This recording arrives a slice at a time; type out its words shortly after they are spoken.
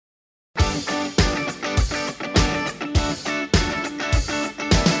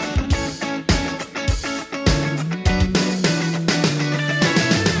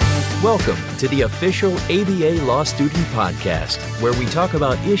Welcome to the official ABA Law Student Podcast, where we talk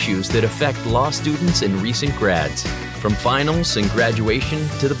about issues that affect law students and recent grads. From finals and graduation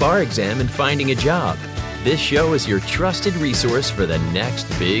to the bar exam and finding a job, this show is your trusted resource for the next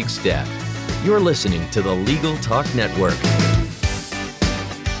big step. You're listening to the Legal Talk Network.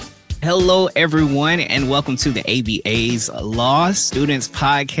 Hello, everyone, and welcome to the ABA's Law Students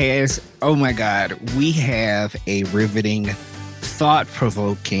Podcast. Oh my God, we have a riveting,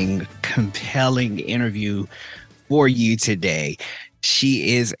 thought-provoking, compelling interview for you today.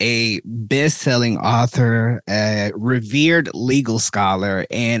 She is a best-selling author, a revered legal scholar,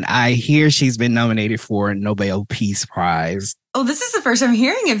 and I hear she's been nominated for a Nobel Peace Prize. Oh, this is the first I'm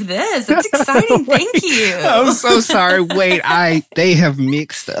hearing of this. That's exciting. Thank you. I'm so sorry. Wait, they have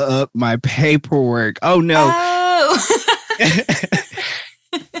mixed up my paperwork. Oh, no. Oh.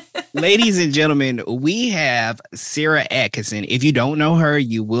 Ladies and gentlemen, we have Sarah Atkinson. If you don't know her,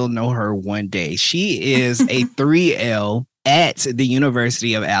 you will know her one day. She is a 3L at the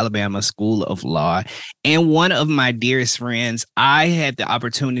University of Alabama School of Law and one of my dearest friends. I had the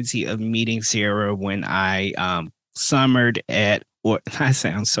opportunity of meeting Sarah when I summered at, or I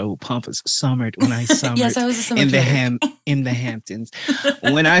sound so pompous, summered when I summered yes, I was a summer in the Hamptons.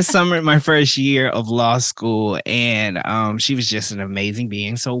 When I summered my first year of law school, and she was just an amazing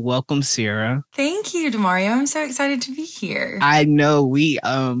being. So welcome, Sarah. Thank you, Demario. I'm so excited to be here. I know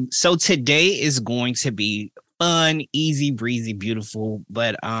so today is going to be fun, easy breezy, beautiful.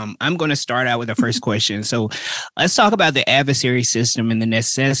 But I'm going to start out with the first question. So let's talk about the adversary system and the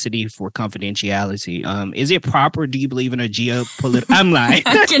necessity for confidentiality. Is it proper? Do you believe in a geopolitical? I'm lying.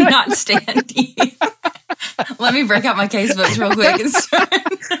 I cannot stand you. Let me break out my case books real quick and start.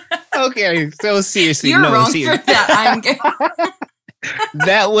 Okay, so seriously, you're wrong for that. I'm good.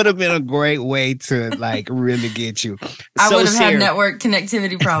 That would have been a great way to really get you. I would have had network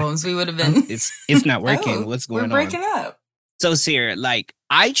connectivity problems. We would have been. It's not working. What's going on? We're breaking up. So Sarah,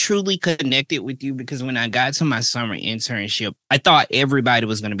 I truly connected with you because when I got to my summer internship, I thought everybody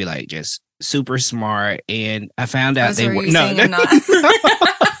was going to be just super smart, and I found out they were not.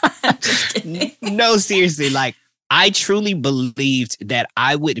 Just kidding. No, seriously, I truly believed that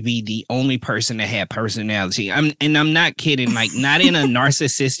I would be the only person that had personality. I'm not kidding, not in a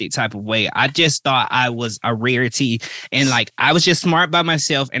narcissistic type of way. I just thought I was a rarity, and I was just smart by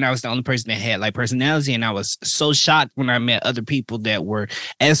myself, and I was the only person that had personality. And I was so shocked when I met other people that were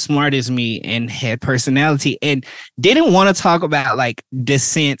as smart as me and had personality and didn't want to talk about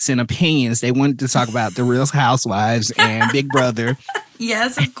dissents and opinions. They wanted to talk about the Real Housewives and Big Brother.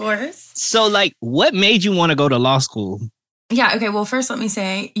 Yes, of course. So, what made you want to go to law school? Yeah, okay. Well, first, let me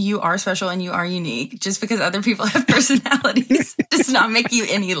say you are special and you are unique. Just because other people have personalities does not make you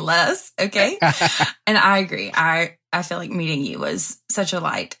any less, okay? And I agree. I feel like meeting you was such a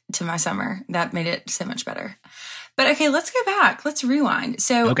light to my summer. That made it so much better. But, okay, let's go back. Let's rewind.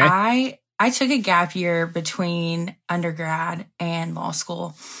 So, okay. I took a gap year between undergrad and law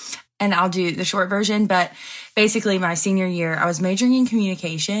school. And I'll do the short version, but basically my senior year, I was majoring in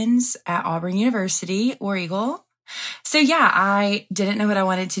communications at Auburn University, War Eagle. So yeah, I didn't know what I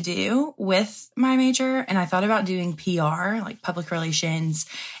wanted to do with my major. And I thought about doing PR, public relations.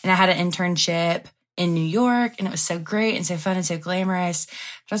 And I had an internship in New York, and it was so great and so fun and so glamorous.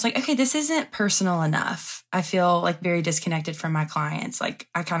 But I was like, okay, this isn't personal enough. I feel very disconnected from my clients. I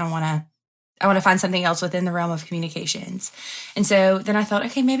kind of want to find something else within the realm of communications. And so then I thought,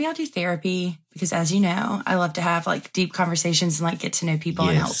 okay, maybe I'll do therapy because, as you know, I love to have deep conversations and get to know people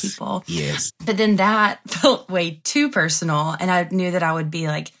and help people. Yes. But then that felt way too personal. And I knew that I would be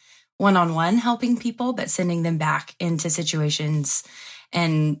one-on-one helping people, but sending them back into situations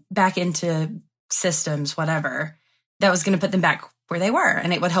and back into systems, whatever, that was going to put them back where they were.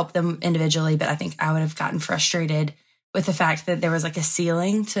 And it would help them individually. But I think I would have gotten frustrated with the fact that there was a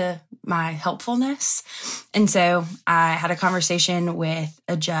ceiling to my helpfulness. And so I had a conversation with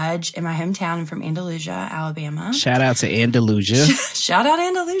a judge in my hometown. I'm from Andalusia, Alabama. Shout out to Andalusia. Shout out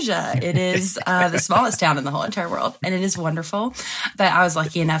Andalusia. It is the smallest town in the whole entire world, and it is wonderful. But I was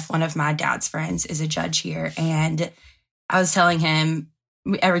lucky enough, one of my dad's friends is a judge here, and I was telling him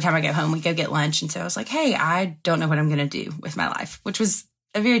every time I go home, we go get lunch. And so I was like, hey, I don't know what I'm going to do with my life, which was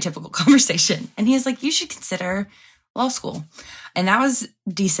a very typical conversation. And he was like, you should consider law school. And that was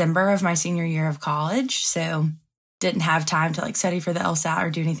December of my senior year of college. So didn't have time to study for the LSAT or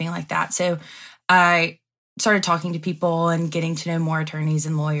do anything like that. So I started talking to people and getting to know more attorneys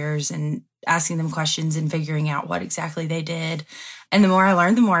and lawyers and asking them questions and figuring out what exactly they did. And the more I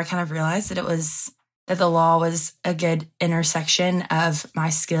learned, the more I kind of realized that the law was a good intersection of my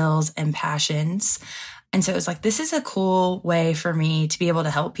skills and passions. And so it was like, this is a cool way for me to be able to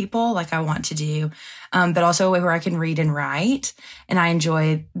help people like I want to do, but also a way where I can read and write. And I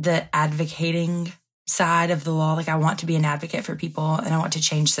enjoy the advocating side of the law. Like I want to be an advocate for people and I want to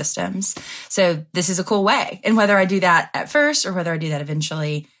change systems. So this is a cool way. And whether I do that at first or whether I do that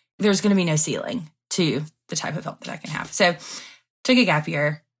eventually, there's going to be no ceiling to the type of help that I can have. So took a gap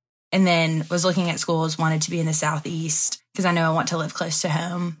year and then was looking at schools, wanted to be in the Southeast because I know I want to live close to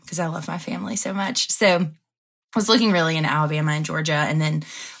home because I love my family so much. So I was looking really in Alabama and Georgia and then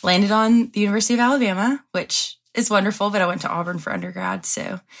landed on the University of Alabama, which is wonderful, but I went to Auburn for undergrad.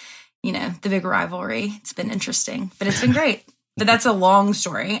 So, you know, the big rivalry, it's been interesting, but it's been great. But that's a long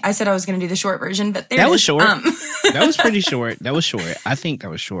story. I said I was going to do the short version, but that was short. That was pretty short. That was short. I think that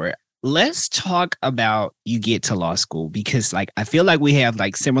was short. Let's talk about you get to law school because like, I feel like we have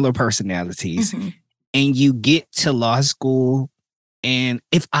like similar personalities. Mm-hmm. And you get to law school, and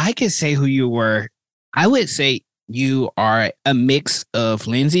if I could say who you were, I would say you are a mix of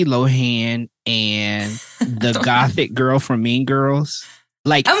Lindsay Lohan and the gothic girl from Mean Girls.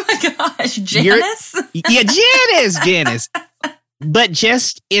 Like, oh my gosh, Janice? Yeah, Janice. But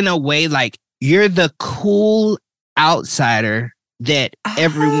just in a way, like, you're the cool outsider that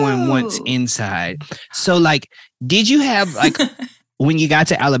everyone wants inside. So, like, did you have, like, when you got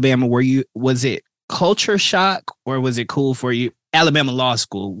to Alabama, was it culture shock or was it cool for you? Alabama Law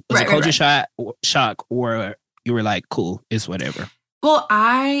School, was it culture shock or you were like, cool, it's whatever? Well,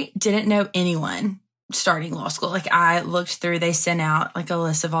 I didn't know anyone starting law school. Like I looked through, they sent out like a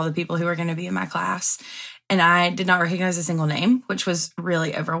list of all the people who were going to be in my class and I did not recognize a single name, which was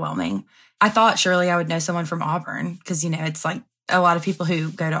really overwhelming. I thought surely I would know someone from Auburn because, you know, it's like a lot of people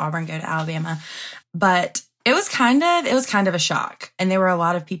who go to Auburn go to Alabama, but it was kind of a shock. And there were a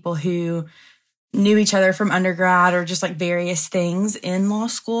lot of people who knew each other from undergrad or just like various things in law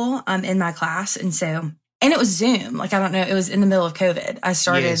school in my class. And it was Zoom. Like, I don't know. It was in the middle of COVID. I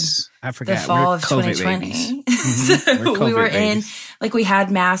started the fall of 2020. So we were in, like we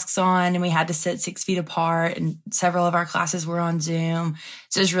had masks on and we had to sit 6 feet apart and several of our classes were on Zoom.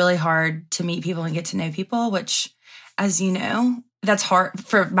 So it was really hard to meet people and get to know people, which, as you know, that's hard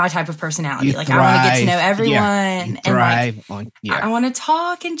for my type of personality. Like I want to get to know everyone and I want to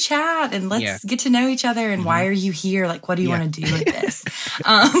talk and chat and let's get to know each other. And why are you here? Like, what do you want to do with this?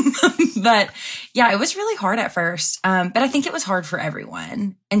 But yeah, it was really hard at first. But I think it was hard for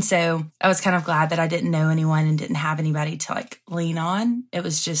everyone. And so I was kind of glad that I didn't know anyone and didn't have anybody to like lean on. It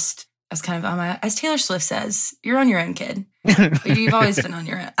was just, I was kind of on my, as Taylor Swift says, you're on your own, kid. You've always been on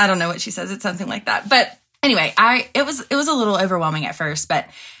your own. I don't know what she says. It's something like that. But anyway, it was a little overwhelming at first, but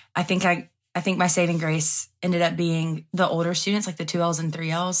I think my saving grace ended up being the older students, like the 2Ls and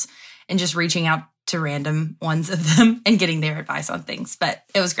 3Ls, and just reaching out to random ones of them and getting their advice on things. But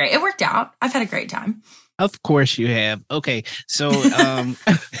it was great. It worked out. I've had a great time. Of course you have. Okay. So,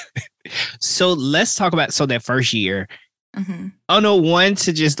 so let's talk about, that first year. Mm-hmm. Oh no, one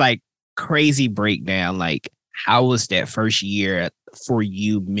to just like crazy breakdown. Like, how was that first year for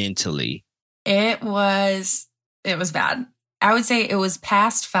you mentally? It was bad. I would say it was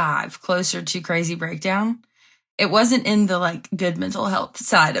past 5, closer to crazy breakdown. It wasn't in the like good mental health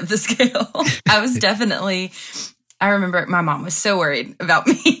side of the scale. I remember my mom was so worried about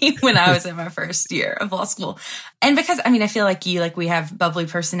me when I was in my first year of law school. And because, I mean, I feel like we have bubbly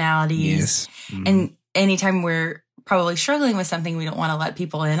personalities. Yes. Mm-hmm. And anytime we're probably struggling with something, we don't want to let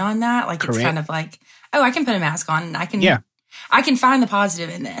people in on that. Like, Correct. It's kind of like, oh, I can put a mask on and I can find the positive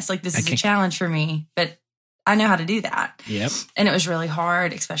in this. Like, this is a challenge for me, but I know how to do that. Yep. And it was really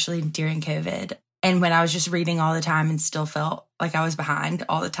hard, especially during COVID. And when I was just reading all the time and still felt like I was behind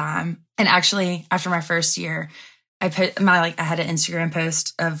all the time. And actually, after my first year, I had an Instagram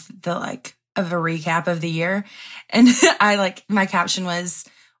post of a recap of the year. And my caption was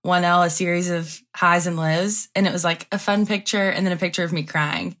 1L, a series of highs and lows. And it was like a fun picture and then a picture of me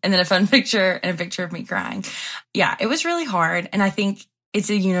crying and then a fun picture and a picture of me crying. Yeah, it was really hard. And I think it's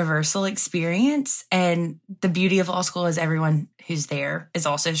a universal experience. And the beauty of law school is everyone who's there is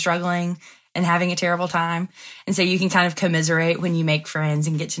also struggling and having a terrible time. And so you can kind of commiserate when you make friends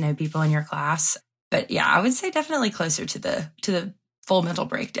and get to know people in your class. But yeah, I would say definitely closer to the full mental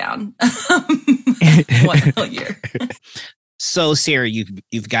breakdown 1 whole year. So Sarah,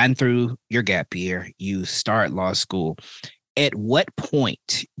 you've gotten through your gap year, you start law school. At what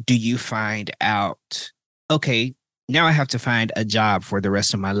point do you find out, okay, now I have to find a job for the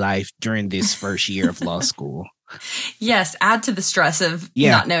rest of my life during this first year of law school? Yes, add to the stress of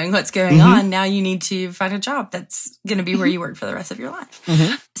not knowing what's going on. Now you need to find a job that's going to be where you work for the rest of your life.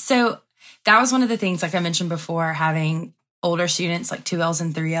 Mm-hmm. So that was one of the things, like I mentioned before, having older students, like 2Ls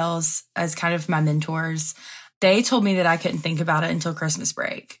and 3Ls, as kind of my mentors. They told me that I couldn't think about it until Christmas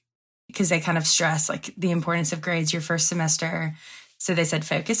break because they kind of stress like the importance of grades your first semester. So they said,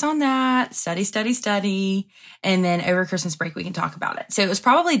 focus on that, study, study, study. And then over Christmas break, we can talk about it. So it was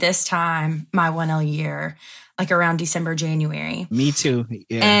probably this time, my 1L year, like around December, January. Me too.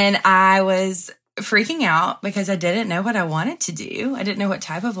 Yeah. And I was freaking out because I didn't know what I wanted to do. I didn't know what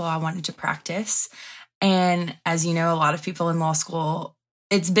type of law I wanted to practice. And as you know, a lot of people in law school,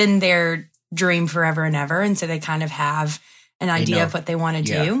 it's been their dream forever and ever. And so they kind of have an idea of what they want to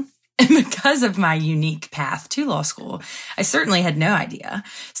do. And because of my unique path to law school, I certainly had no idea.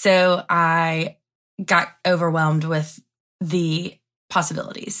 So I got overwhelmed with the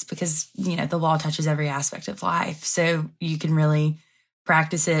possibilities because, you know, the law touches every aspect of life. So you can really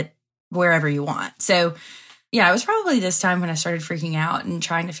practice it wherever you want. So yeah, it was probably this time when I started freaking out and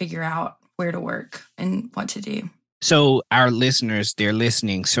trying to figure out where to work and what to do. So our listeners, they're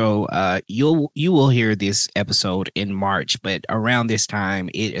listening. So you will hear this episode in March, but around this time,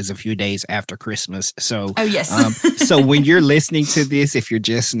 it is a few days after Christmas. So oh yes. So when you're listening to this, if you're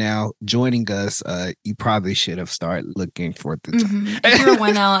just now joining us, you probably should have started looking for the time. If you're a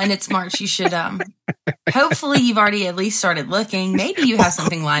 1L and it's March, you should hopefully you've already at least started looking. Maybe you have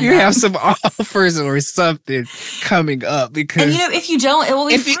something lined up. You have some offers or something coming up because and you know, if you don't, it will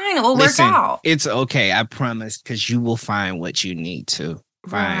be fine. It will work out. It's okay. I promise, because you will find what you need to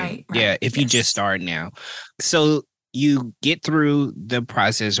find. Right. Yeah, if you just start now. So you get through the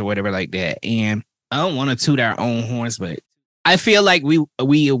process or whatever like that. And I don't want to toot our own horns, but I feel like we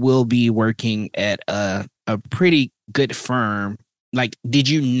will be working at a pretty good firm. Like, did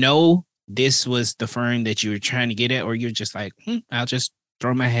you know this was the firm that you were trying to get at, or you're just like, I'll just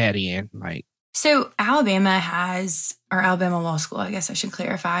throw my hat in? Like, so Alabama Law School, I guess I should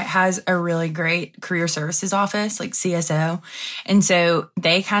clarify, has a really great career services office, like CSO. And so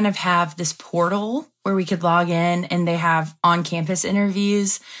they kind of have this portal where we could log in, and they have on-campus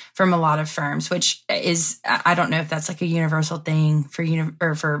interviews from a lot of firms, which is, I don't know if that's like a universal thing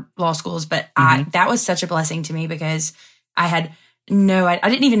for law schools, but that was such a blessing to me because I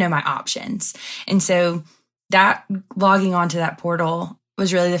didn't even know my options. And so that logging onto that portal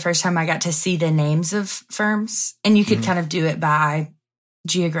was really the first time I got to see the names of firms, and you could kind of do it by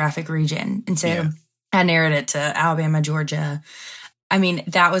geographic region. And so I narrowed it to Alabama, Georgia. I mean,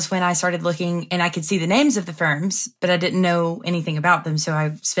 that was when I started looking, and I could see the names of the firms, but I didn't know anything about them. So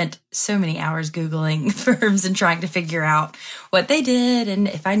I spent so many hours Googling firms and trying to figure out what they did and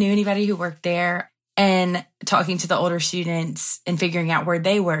if I knew anybody who worked there, and talking to the older students and figuring out where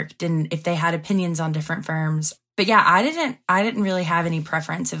they worked and if they had opinions on different firms. But yeah, I didn't really have any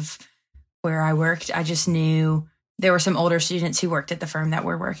preference of where I worked. I just knew there were some older students who worked at the firm that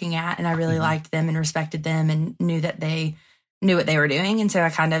we're working at, and I really liked them and respected them and knew that they knew what they were doing. And so I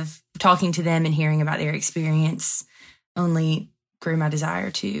kind of, talking to them and hearing about their experience only grew my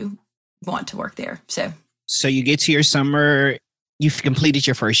desire to want to work there. So you get to your summer, you've completed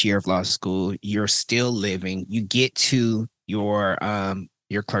your first year of law school, you're still living, you get to your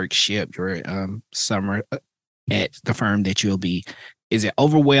clerkship, your summer at the firm that you'll be. Is it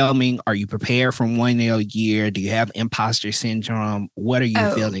overwhelming? Are you prepared for 1L year? Do you have imposter syndrome? What are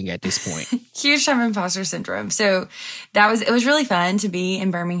you feeling at this point? Huge time imposter syndrome. So it was really fun to be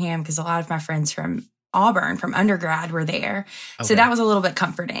in Birmingham because a lot of my friends from Auburn, from undergrad, were there. Okay. So that was a little bit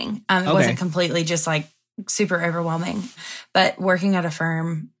comforting. It wasn't completely just like super overwhelming, but working at a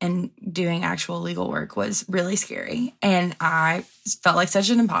firm and doing actual legal work was really scary. And I felt like such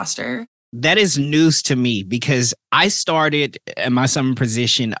an imposter. That is news to me because I started in my summer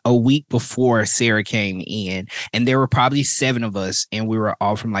position a week before Sarah came in, and there were probably 7 of us, and we were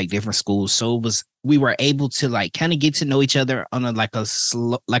all from like different schools. So we were able to like kind of get to know each other on a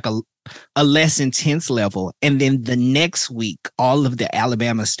less intense level. And then the next week, all of the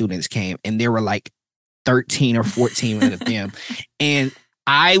Alabama students came, and there were like 13 or 14 of them. And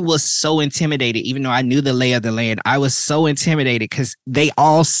I was so intimidated, even though I knew the lay of the land. I was so intimidated because they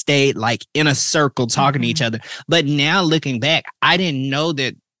all stayed like in a circle talking to each other. But now looking back, I didn't know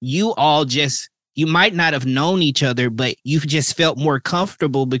that you might not have known each other, but you just felt more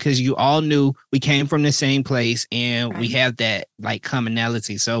comfortable because you all knew we came from the same place and we have that like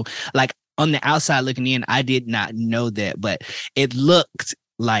commonality. So like on the outside looking in, I did not know that, but it looked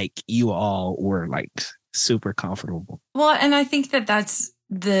like you all were like super comfortable. Well, and I think that that's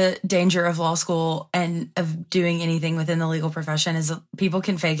the danger of law school and of doing anything within the legal profession is people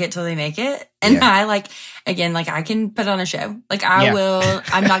can fake it till they make it. And I I can put on a show. Like I'm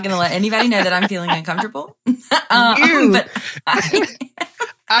not going to let anybody know that I'm feeling uncomfortable. But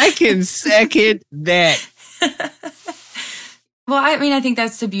I can second that. Well, I mean, I think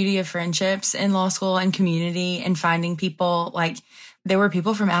that's the beauty of friendships in law school and community and finding people. Like, there were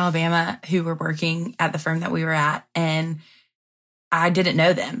people from Alabama who were working at the firm that we were at, and I didn't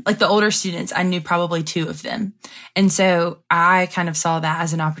know them. Like, the older students, I knew probably 2 of them. And so I kind of saw that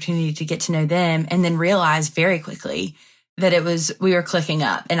as an opportunity to get to know them, and then realized very quickly that we were clicking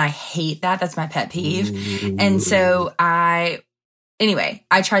up. And I hate that. That's my pet peeve. And so Anyway,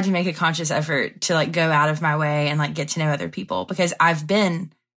 I tried to make a conscious effort to like go out of my way and like get to know other people, because I've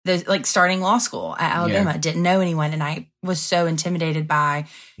been starting law school at Alabama, didn't know anyone. And I was so intimidated by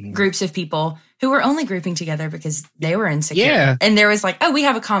groups of people who were only grouping together because they were insecure. Yeah. And there was like, oh, we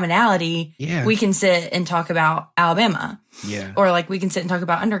have a commonality. Yeah. We can sit and talk about Alabama. Yeah. Or like we can sit and talk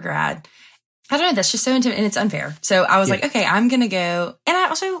about undergrad. I don't know. That's just so intimidating, and it's unfair. So I was like, okay, I'm going to go. And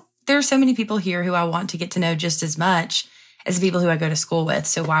there are so many people here who I want to get to know just as much as the people who I go to school with.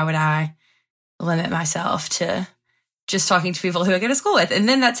 So why would I limit myself to just talking to people who I go to school with? And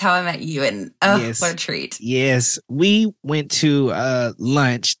then that's how I met you. And what a treat. Yes. We went to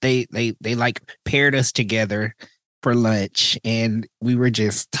lunch. They like paired us together for lunch, and we were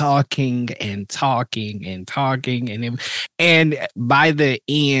just talking and talking and talking. And by the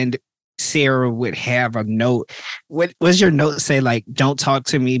end, Sarah would have a note. What was your note say? Like, don't talk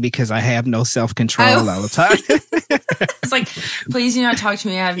to me because I have no self-control all the time. It's like, please do not talk to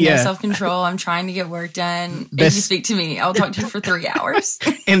me. I have no self-control. I'm trying to get work done. If you speak to me, I'll talk to you for 3 hours.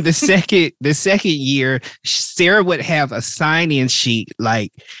 And the second year, Sarah would have a sign-in sheet.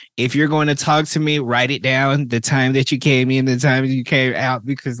 Like, if you're going to talk to me, write it down, the time that you came in, the time that you came out,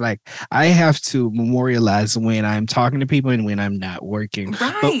 because like I have to memorialize when I'm talking to people and when I'm not working.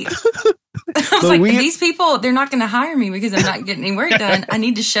 Right. I was like, these people, they're not going to hire me because I'm not getting any work done. I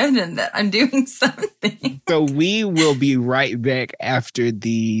need to show them that I'm doing something. So we will be right back after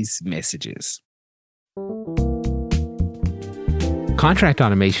these messages. Contract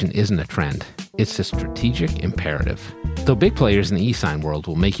automation isn't a trend. It's a strategic imperative. Though big players in the e-sign world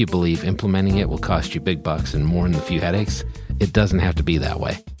will make you believe implementing it will cost you big bucks and more than a few headaches, it doesn't have to be that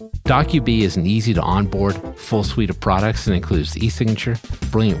way. DocuBee is an easy-to-onboard, full suite of products that includes e-signature,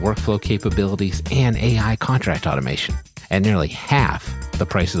 brilliant workflow capabilities, and AI contract automation at nearly half the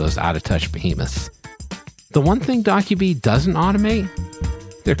price of those out-of-touch behemoths. The one thing DocuBee doesn't automate?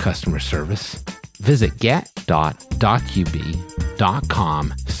 Their customer service. Visit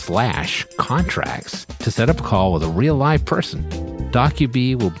get.docubee.com/contracts to set up a call with a real live person.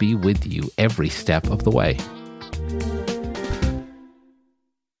 DocuBee will be with you every step of the way.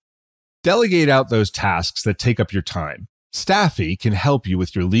 Delegate out those tasks that take up your time. Staffy can help you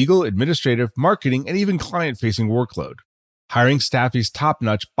with your legal, administrative, marketing, and even client-facing workload. Hiring Staffy's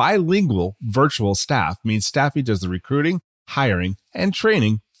top-notch bilingual virtual staff means Staffy does the recruiting, hiring, and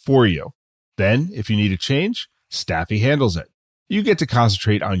training for you. Then, if you need a change, Staffy handles it. You get to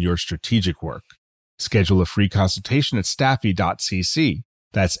concentrate on your strategic work. Schedule a free consultation at staffy.cc.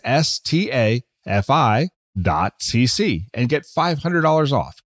 That's STAFI.cc and get $500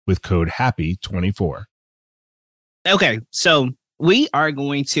 off with code HAPPY24. Okay, so we are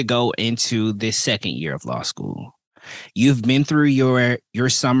going to go into this second year of law school. You've been through your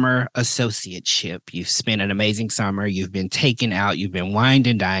summer associateship. You've spent an amazing summer. You've been taken out. You've been wined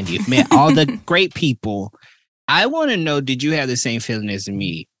and dined. You've met all the great people. I want to know, did you have the same feeling as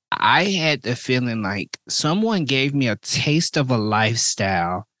me? I had the feeling like someone gave me a taste of a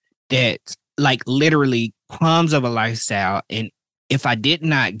lifestyle that, like, literally crumbs of a lifestyle. And if I did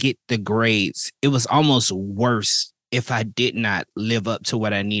not get the grades, it was almost worse if I did not live up to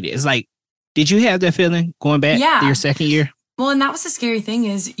what I needed. It's like, did you have that feeling going back to your second year? Well, and that was the scary thing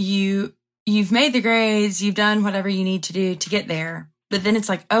is you've made the grades, you've done whatever you need to do to get there. But then it's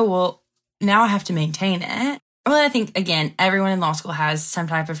like, oh, well, now I have to maintain it. Well, I think, again, everyone in law school has some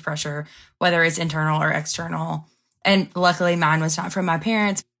type of pressure, whether it's internal or external. And luckily, mine was not from my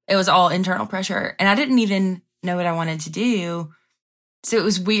parents. It was all internal pressure. And I didn't even know what I wanted to do. So it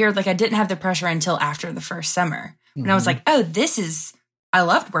was weird. Like, I didn't have the pressure until after the first summer. And I was like, oh, I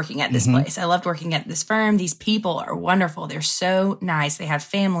loved working at this place. I loved working at this firm. These people are wonderful. They're so nice. They have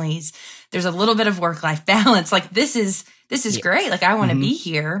families. There's a little bit of work-life balance. Like, this is great. Like, I want to be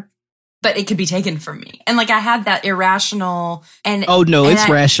here, but it could be taken from me. And like, I had that irrational and it's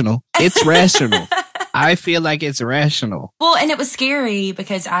rational. It's rational. I feel like it's rational. Well, and it was scary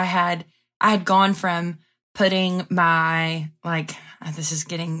because I had gone from putting my, like, this is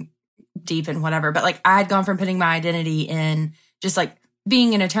getting deep and whatever, but like, I had gone from putting my identity in just like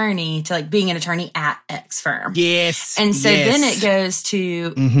being an attorney to like being an attorney at X firm. Yes. And so then it goes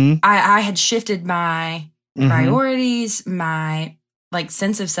to, I had shifted my priorities, my like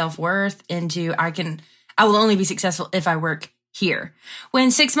sense of self-worth into I will only be successful if I work here.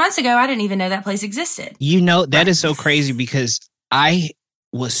 When 6 months ago, I didn't even know that place existed. You know, that is so crazy because I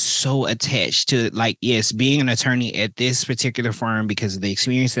was so attached to, like, yes, being an attorney at this particular firm because of the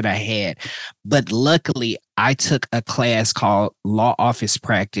experience that I had. But luckily, I took a class called Law Office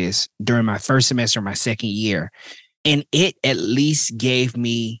Practice during my first semester, my second year. And it at least gave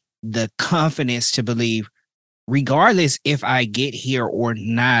me the confidence to believe, regardless if I get here or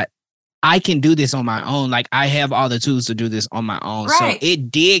not, I can do this on my own. Like, I have all the tools to do this on my own. Right. So it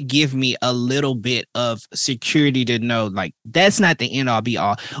did give me a little bit of security to know, like, that's not the end all be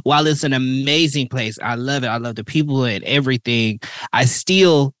all. While it's an amazing place, I love it. I love the people and everything. I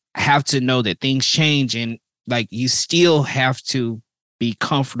still have to know that things change, and like, you still have to be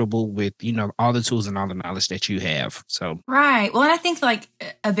comfortable with, you know, all the tools and all the knowledge that you have. So, right. Well, and I think like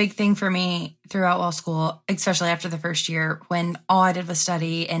a big thing for me throughout law school, especially after the first year when all I did was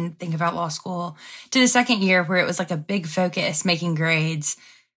study and think about law school, to the second year where it was like a big focus, making grades.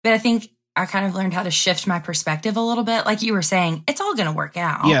 But I think I kind of learned how to shift my perspective a little bit. Like you were saying, it's all going to work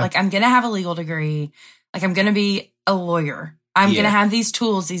out. Yeah. Like, I'm going to have a legal degree. Like, I'm going to be a lawyer. I'm going to have these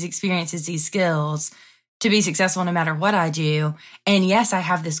tools, these experiences, these skills to be successful no matter what I do. And yes, I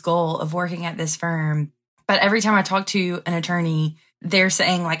have this goal of working at this firm. But every time I talk to an attorney, they're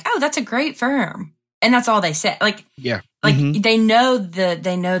saying like, "Oh, that's a great firm," and that's all they say. Like, like they know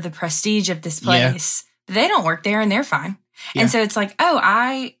the prestige of this place. Yeah. They don't work there, and they're fine. Yeah. And so it's like, oh,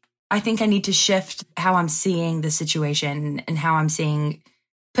 I think I need to shift how I'm seeing the situation and how I'm seeing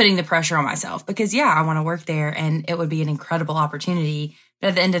putting the pressure on myself, because I want to work there, and it would be an incredible opportunity. But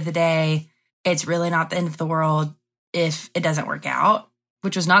at the end of the day, it's really not the end of the world if it doesn't work out,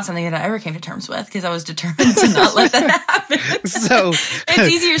 which was not something that I ever came to terms with because I was determined to not let that happen. So it's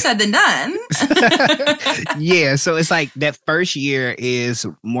easier said than done. Yeah. So it's like that first year is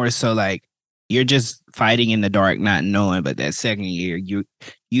more so like you're just fighting in the dark, not knowing. But that second year,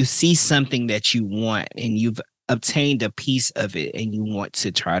 you see something that you want and you've obtained a piece of it and you want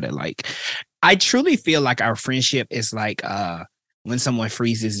to try to, like, I truly feel like our friendship is like, when someone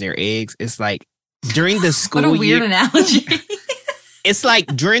freezes their eggs, it's like during the school year. What a weird analogy. It's like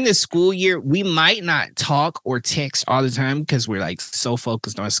during the school year, we might not talk or text all the time because we're like so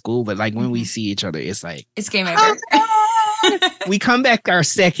focused on school. But like when we see each other, it's like, it's game over. We come back our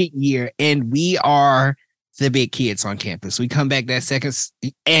second year and we are the big kids on campus. We come back that second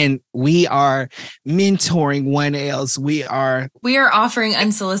and we are mentoring one else. We are offering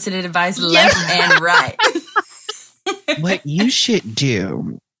unsolicited advice left and right. What you should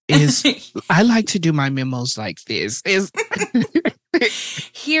do is, I like to do my memos like this.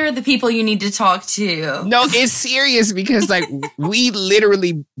 Here are the people you need to talk to. No, it's serious because like we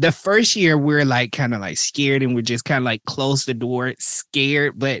literally, the first year we're like kind of like scared and we're just kind of like close the door,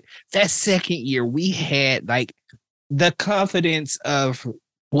 scared. But that second year we had like the confidence of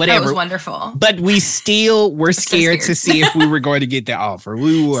whatever. That was wonderful. But we still were scared to see if we were going to get the offer.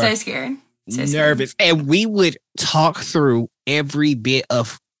 We were so scared. Nervous. And we would talk through every bit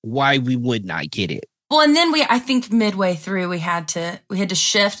of why we would not get it. Well, and then I think midway through we had to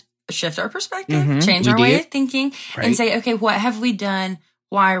shift our perspective, change our way of thinking, and say, okay, what have we done?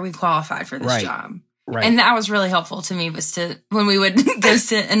 Why are we qualified for this job? Right. And that was really helpful to me, was to, when we would go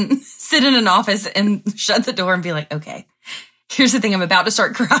sit in an office and shut the door and be like, okay, here's the thing, I'm about to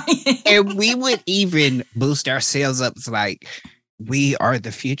start crying. And we would even boost ourselves up. It's like, we are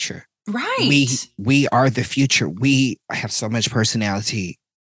the future. Right. We are the future. We have so much personality.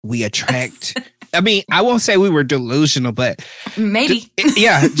 We attract. I mean, I won't say we were delusional, but maybe.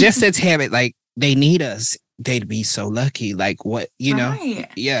 Just let's have it. Like, they need us. They'd be so lucky. Like, what, you know?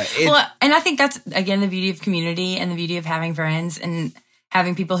 Yeah. Well, and I think that's, again, the beauty of community and the beauty of having friends and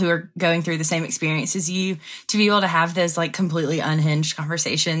having people who are going through the same experience as you, to be able to have those like completely unhinged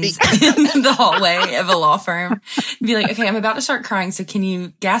conversations in the hallway of a law firm. Be like, okay, I'm about to start crying, so can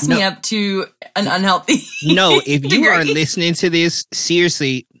you gas me up to an unhealthy No, if you are listening to this,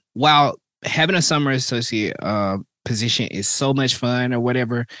 seriously, while having a summer associate position is so much fun or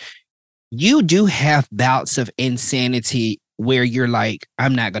whatever, you do have bouts of insanity where you're like,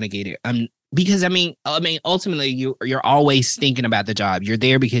 I'm not going to get it. Because I mean, ultimately, you're always thinking about the job. You're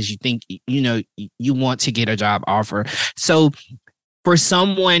there because you think, you want to get a job offer. So for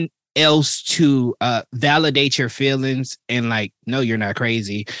someone else to validate your feelings and like, no, you're not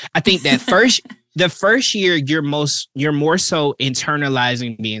crazy. I think that the first year you're more so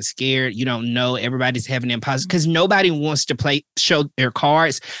internalizing being scared. You don't know, everybody's having imposter because nobody wants to show their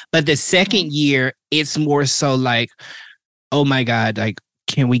cards. But the second year, it's more so like, oh my God, like,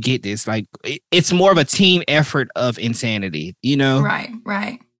 can we get this? Like, it's more of a team effort of insanity,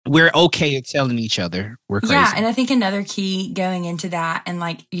 Right. we're okay at telling each other we're crazy. Yeah, and I think another key going into that, and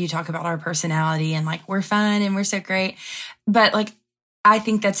like you talk about our personality and like we're fun and we're so great, but like I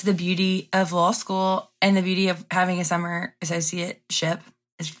think that's the beauty of law school and the beauty of having a summer associateship,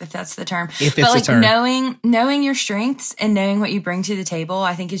 if that's the term. If it's but like a term. knowing your strengths and knowing what you bring to the table,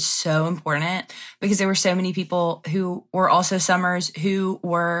 I think is so important, because there were so many people who were also summers who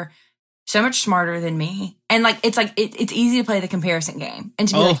were so much smarter than me. And like it's easy to play the comparison game and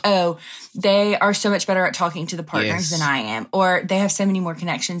to be like, oh, they are so much better at talking to the partners than I am, or they have so many more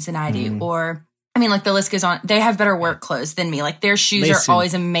connections than I do, or I mean, like the list goes on. They have better work clothes than me. Like their shoes are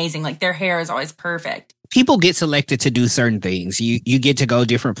always amazing. Like their hair is always perfect. People get selected to do certain things. You get to go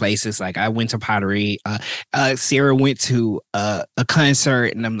different places. Like I went to pottery. Sarah went to a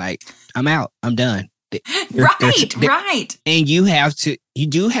concert, and I'm like, I'm out. I'm done. Right. And you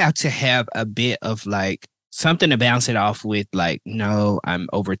do have to have a bit of like something to bounce it off with, like, no, I'm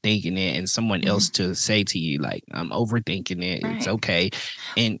overthinking it, and someone else to say to you, like, I'm overthinking it. Right. It's okay.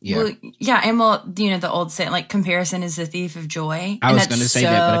 And the old saying, like, comparison is the thief of joy. I was going to say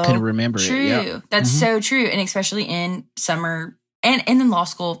that, but I couldn't remember it. True. That's so true. And especially in summer and in law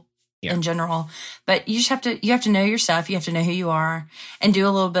school in general. But you have to know your stuff. You have to know who you are and do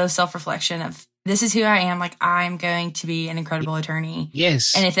a little bit of self-reflection of, this is who I am. Like, I'm going to be an incredible attorney.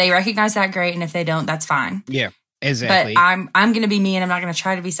 Yes. And if they recognize that, great. And if they don't, that's fine. Yeah, exactly. But I'm going to be me, and I'm not going to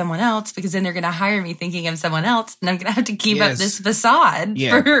try to be someone else, because then they're going to hire me thinking I'm someone else. And I'm going to have to keep up this facade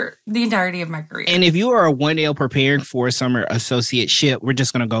for the entirety of my career. And if you are a 1L preparing for a summer associateship, we're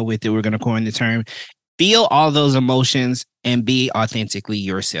just going to go with it. We're going to coin the term. Feel all those emotions and be authentically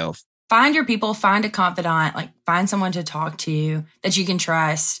yourself. Find your people, find a confidant, like find someone to talk to that you can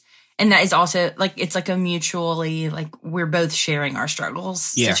trust. And that is also like, it's like a mutually, like we're both sharing our struggles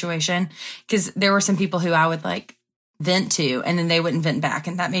situation. Because there were some people who I would like vent to, and then they wouldn't vent back.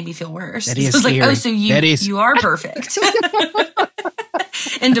 And that made me feel worse. That is so scary. Like, oh, so you are perfect.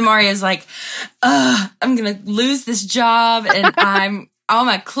 And Demario's like, I'm going to lose this job, and I'm all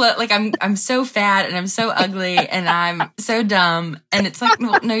my like I'm so fat, and I'm so ugly, and I'm so dumb. And it's like,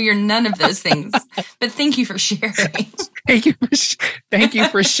 well, no, you're none of those things. But thank you for sharing. Thank you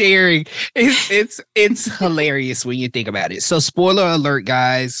for sharing. It's hilarious when you think about it. So, spoiler alert,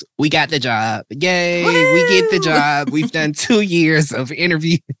 guys, we got the job. Yay! Woo! We get the job. We've done 2 years of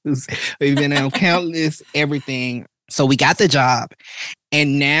interviews. We've been on countless everything. So we got the job,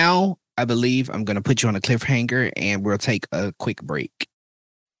 and now I believe I'm going to put you on a cliffhanger, and we'll take a quick break.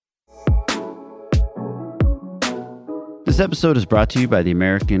 This episode is brought to you by the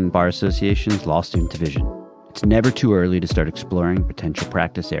American Bar Association's Law Student Division. It's never too early to start exploring potential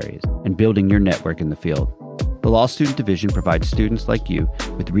practice areas and building your network in the field. The Law Student Division provides students like you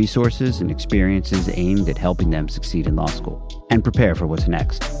with resources and experiences aimed at helping them succeed in law school and prepare for what's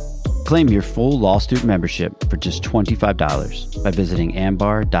next. Claim your full law student membership for just $25 by visiting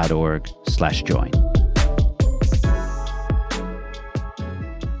ambar.org/join.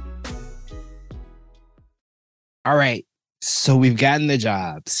 All right. So we've gotten the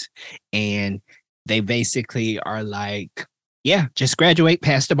jobs, and they basically are like, yeah, just graduate,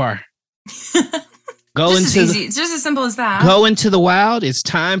 pass the bar. It's just as simple as that. Go into the wild. It's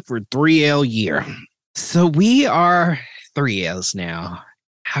time for 3L year. So we are 3Ls now.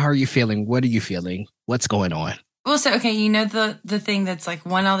 How are you feeling? What are you feeling? What's going on? Well, so, okay, you know the thing that's like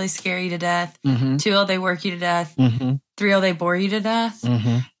 1L, they scare you to death. 2L, they work you to death. 3L, they bore you to death.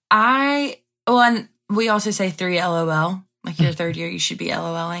 And we also say 3LOL. Like your third year, you should be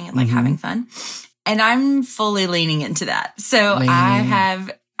LOLing and like having fun. And I'm fully leaning into that. So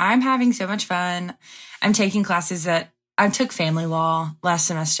I'm having so much fun. I'm taking classes that I took family law last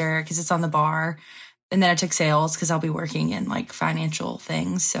semester because it's on the bar. And then I took sales because I'll be working in like financial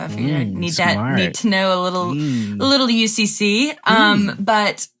things. So I figured I need to know a little UCC.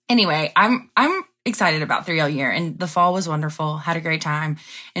 But anyway, I'm excited about 3L year, and the fall was wonderful. Had a great time.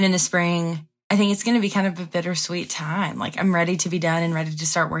 And in the spring, I think it's going to be kind of a bittersweet time. Like I'm ready to be done and ready to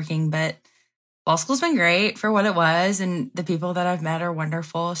start working, but law school's been great for what it was, and the people that I've met are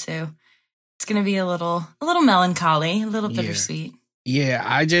wonderful. So it's going to be a little melancholy, a little bittersweet. Yeah,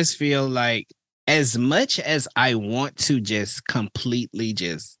 I just feel like as much as I want to just completely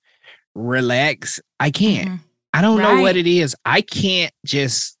just relax, I can't. I don't know what it is. I can't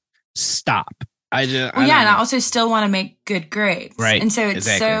just stop. And I also still want to make good grades. Right. And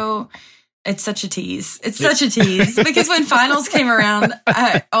so it's such a tease. It's such a tease because when finals came around,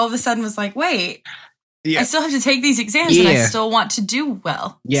 I all of a sudden was like, wait, I still have to take these exams and I still want to do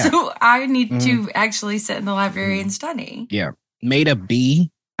well. Yeah. So I need to actually sit in the library and study. Yeah. Made a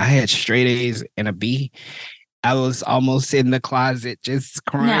B. I had straight A's and a B. I was almost in the closet just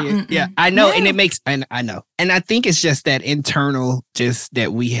crying. No, yeah, I know. No. And it makes, and I know. And I think it's just that internal, just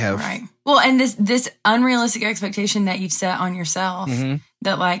that we have. Right. Well, and this unrealistic expectation that you've set on yourself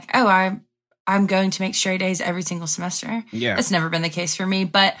that like, oh, I'm going to make straight A's every single semester. Yeah. That's never been the case for me.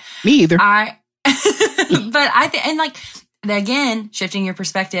 But Me either. but I think, and like, again, shifting your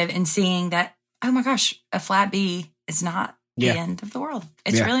perspective and seeing that, oh my gosh, a flat B is not the end of the world.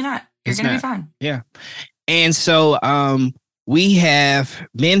 It's really not. You're going to be fine. Yeah. And so we have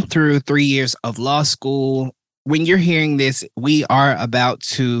been through 3 years of law school. When you're hearing this, we are about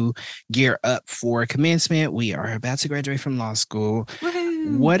to gear up for commencement. We are about to graduate from law school.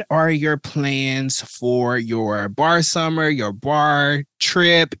 Woohoo. What are your plans for your bar summer, your bar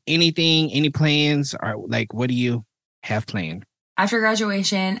trip, anything, any plans? Or like, what do you have planned? After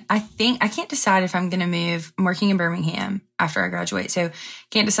graduation, I think I can't decide if I'm going to move. I'm working in Birmingham after I graduate. So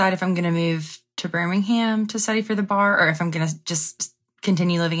can't decide if I'm going to move to Birmingham to study for the bar or if I'm going to just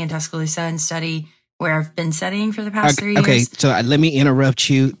continue living in Tuscaloosa and study where I've been studying for the past 3 years. Okay, so let me interrupt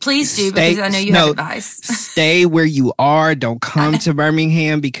you. Please do, because I know you have advice. Stay where you are. Don't come to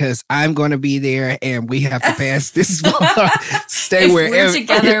Birmingham because I'm going to be there and we have to pass this bar. Stay if wherever. we're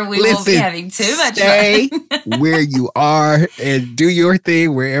together, we won't be having too much stay fun. where you are and do your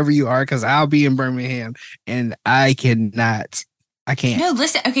thing wherever you are because I'll be in Birmingham and I can't. No,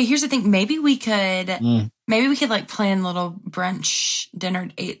 listen. Okay, here's the thing. Maybe we could like plan little brunch dinner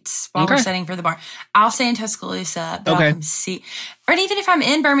dates while we're studying for the bar. I'll stay in Tuscaloosa, but I'll come see. Or even if I'm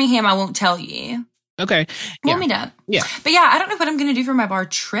in Birmingham, I won't tell you. Okay. We'll meet up. Yeah. But yeah, I don't know what I'm going to do for my bar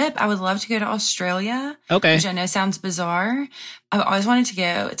trip. I would love to go to Australia. Okay. Which I know sounds bizarre. I've always wanted to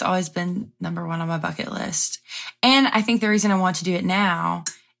go. It's always been number one on my bucket list. And I think the reason I want to do it now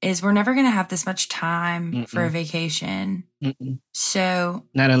is we're never going to have this much time for a vacation. So.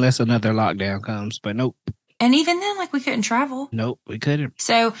 Not unless another lockdown comes, but nope. And even then, like, we couldn't travel. Nope, we couldn't.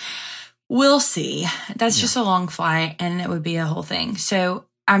 So we'll see. That's just a long flight and it would be a whole thing. So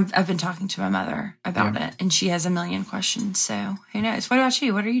I've been talking to my mother about it and she has a million questions. So who knows? What about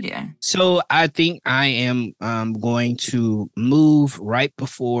you? What are you doing? So I think I am going to move right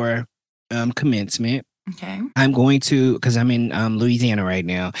before commencement. Okay. I'm going to, because I'm in Louisiana right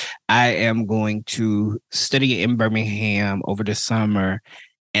now, I am going to study in Birmingham over the summer.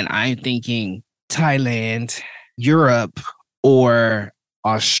 And I'm thinking Thailand, Europe, or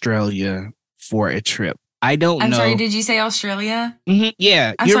Australia for a trip. I don't know. I'm sorry, did you say Australia?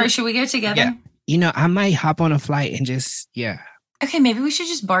 Yeah. I'm sorry, should we go together? Yeah. You know, I might hop on a flight and just, Okay, maybe we should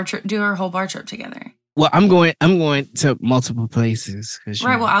just do our whole bar trip together. Well, I'm going to multiple places.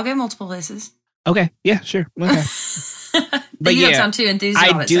 Right, well, I'll go multiple places. Okay, yeah, sure. Okay. But you don't sound too enthused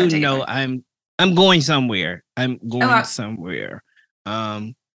about it. I do know I'm going somewhere. I'm going somewhere.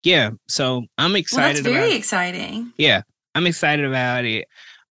 Yeah, so I'm excited. Well, that's very exciting. Yeah, I'm excited about it.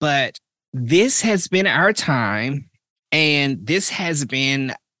 But this has been our time, and this has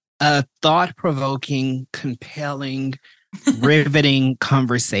been a thought-provoking, compelling, riveting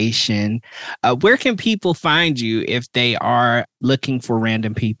conversation. Where can people find you if they are looking for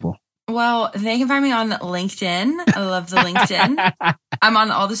random people? Well, they can find me on LinkedIn. I love the LinkedIn. I'm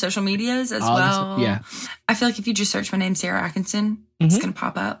on all the social medias as well. Yeah. I feel like if you just search my name, Sarah Atkinson, it's going to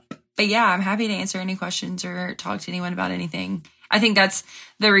pop up. But yeah, I'm happy to answer any questions or talk to anyone about anything. I think that's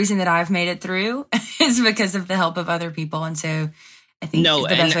the reason that I've made it through is because of the help of other people. And so I think the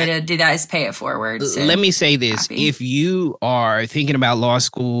best way to do that is pay it forward. So let me say this. If you are thinking about law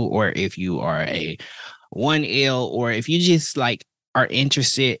school or if you are a 1L or if you just like are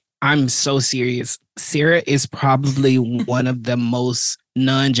interested, I'm so serious. Sarah is probably one of the most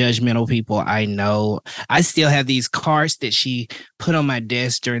non-judgmental people I know. I still have these cards that she put on my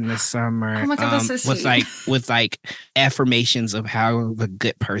desk during the summer. Oh my God, that's so sweet. with affirmations of how of a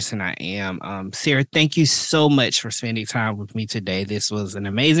good person I am. Sarah, thank you so much for spending time with me today. This was an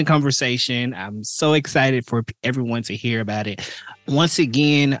amazing conversation. I'm so excited for everyone to hear about it. Once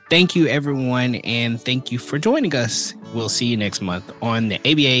again, thank you everyone, and thank you for joining us. We'll see you next month on the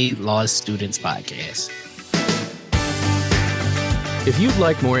ABA Law Students Podcast. If you'd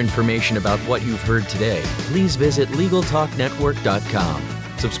like more information about what you've heard today, please visit LegalTalkNetwork.com.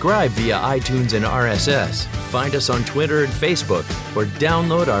 Subscribe via iTunes and RSS. Find us on Twitter and Facebook, or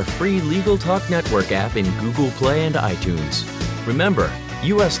download our free Legal Talk Network app in Google Play and iTunes. Remember,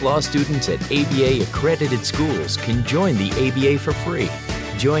 U.S. law students at ABA accredited schools can join the ABA for free.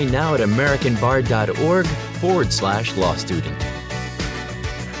 Join now at AmericanBar.org/law student.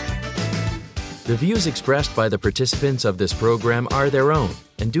 The views expressed by the participants of this program are their own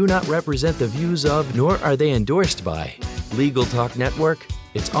and do not represent the views of, nor are they endorsed by, Legal Talk Network,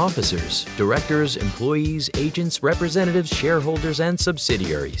 its officers, directors, employees, agents, representatives, shareholders, and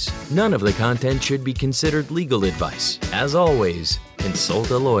subsidiaries. None of the content should be considered legal advice. As always, consult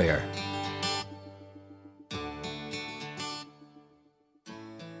a lawyer.